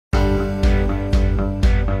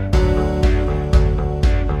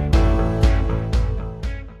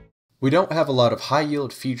We don't have a lot of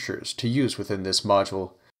high-yield features to use within this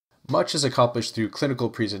module. Much is accomplished through clinical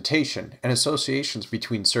presentation, and associations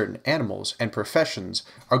between certain animals and professions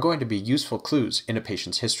are going to be useful clues in a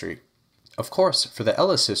patient's history. Of course, for the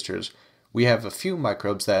Ella sisters, we have a few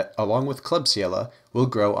microbes that, along with Klebsiella, will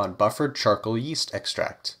grow on buffered charcoal yeast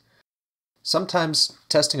extract. Sometimes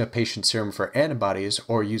testing a patient's serum for antibodies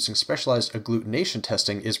or using specialized agglutination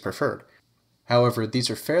testing is preferred. However, these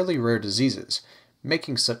are fairly rare diseases,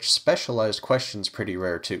 making such specialized questions pretty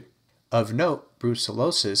rare too. Of note,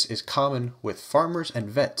 brucellosis is common with farmers and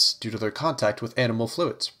vets due to their contact with animal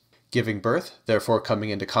fluids. Giving birth, therefore coming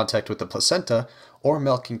into contact with the placenta, or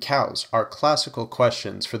milking cows are classical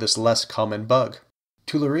questions for this less common bug.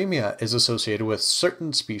 Tularemia is associated with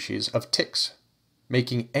certain species of ticks,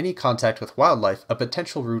 making any contact with wildlife a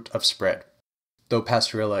potential route of spread. Though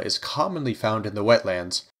Pasteurella is commonly found in the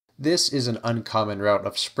wetlands, this is an uncommon route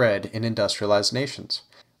of spread in industrialized nations.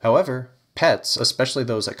 However, pets, especially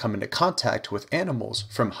those that come into contact with animals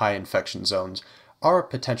from high infection zones, are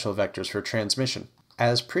potential vectors for transmission.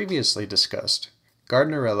 As previously discussed,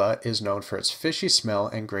 Gardnerella is known for its fishy smell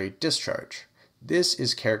and gray discharge. This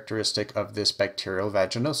is characteristic of this bacterial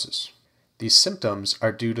vaginosis. These symptoms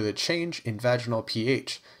are due to the change in vaginal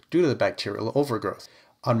pH due to the bacterial overgrowth.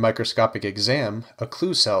 On microscopic exam, a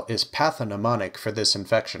clue cell is pathognomonic for this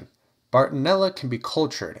infection. Bartonella can be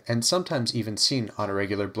cultured and sometimes even seen on a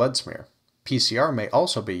regular blood smear. PCR may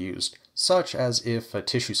also be used, such as if a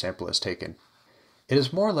tissue sample is taken. It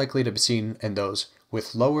is more likely to be seen in those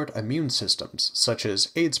with lowered immune systems, such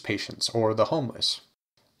as AIDS patients or the homeless.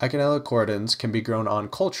 Echinella cordans can be grown on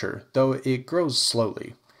culture, though it grows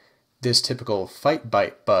slowly. This typical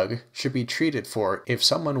fight-bite bug should be treated for if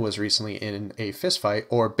someone was recently in a fistfight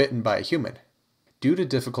or bitten by a human. Due to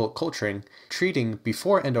difficult culturing, treating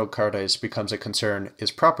before endocarditis becomes a concern is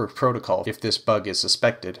proper protocol if this bug is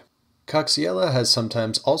suspected. Coxiella has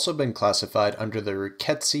sometimes also been classified under the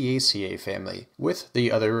Rickettsiaceae family, with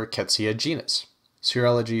the other Rickettsia genus.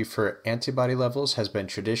 Serology for antibody levels has been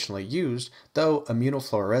traditionally used, though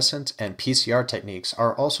immunofluorescent and PCR techniques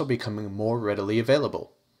are also becoming more readily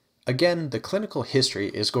available. Again, the clinical history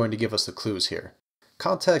is going to give us the clues here.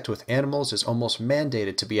 Contact with animals is almost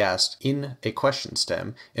mandated to be asked in a question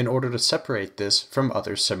stem in order to separate this from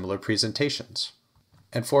other similar presentations.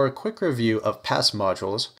 And for a quick review of past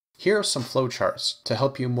modules, here are some flowcharts to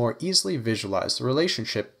help you more easily visualize the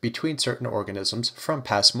relationship between certain organisms from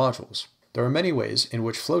past modules. There are many ways in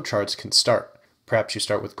which flowcharts can start. Perhaps you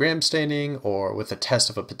start with gram staining or with a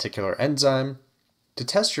test of a particular enzyme. To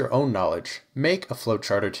test your own knowledge, make a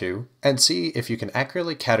flowchart or two and see if you can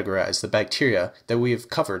accurately categorize the bacteria that we have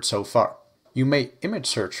covered so far. You may image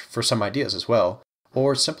search for some ideas as well,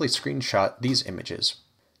 or simply screenshot these images.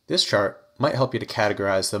 This chart might help you to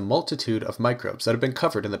categorize the multitude of microbes that have been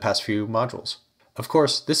covered in the past few modules. Of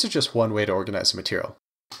course, this is just one way to organize the material.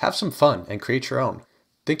 Have some fun and create your own.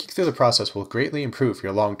 Thinking through the process will greatly improve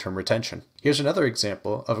your long-term retention. Here's another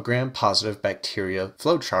example of a gram-positive bacteria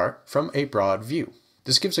flowchart from a broad view.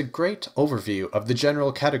 This gives a great overview of the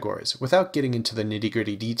general categories without getting into the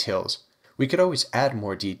nitty-gritty details. We could always add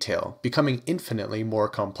more detail, becoming infinitely more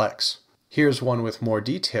complex. Here's one with more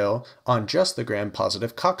detail on just the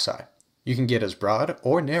gram-positive cocci. You can get as broad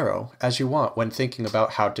or narrow as you want when thinking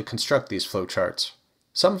about how to construct these flowcharts.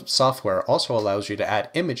 Some software also allows you to add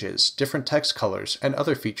images, different text colors, and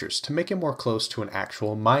other features to make it more close to an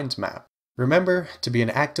actual mind map. Remember to be an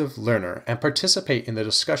active learner and participate in the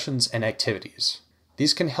discussions and activities.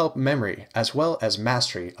 These can help memory as well as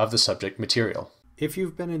mastery of the subject material. If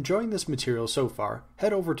you've been enjoying this material so far,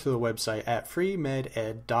 head over to the website at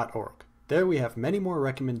freemeded.org. There we have many more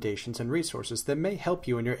recommendations and resources that may help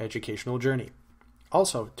you in your educational journey.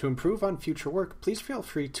 Also, to improve on future work, please feel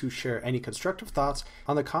free to share any constructive thoughts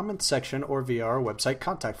on the comments section or via our website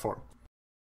contact form.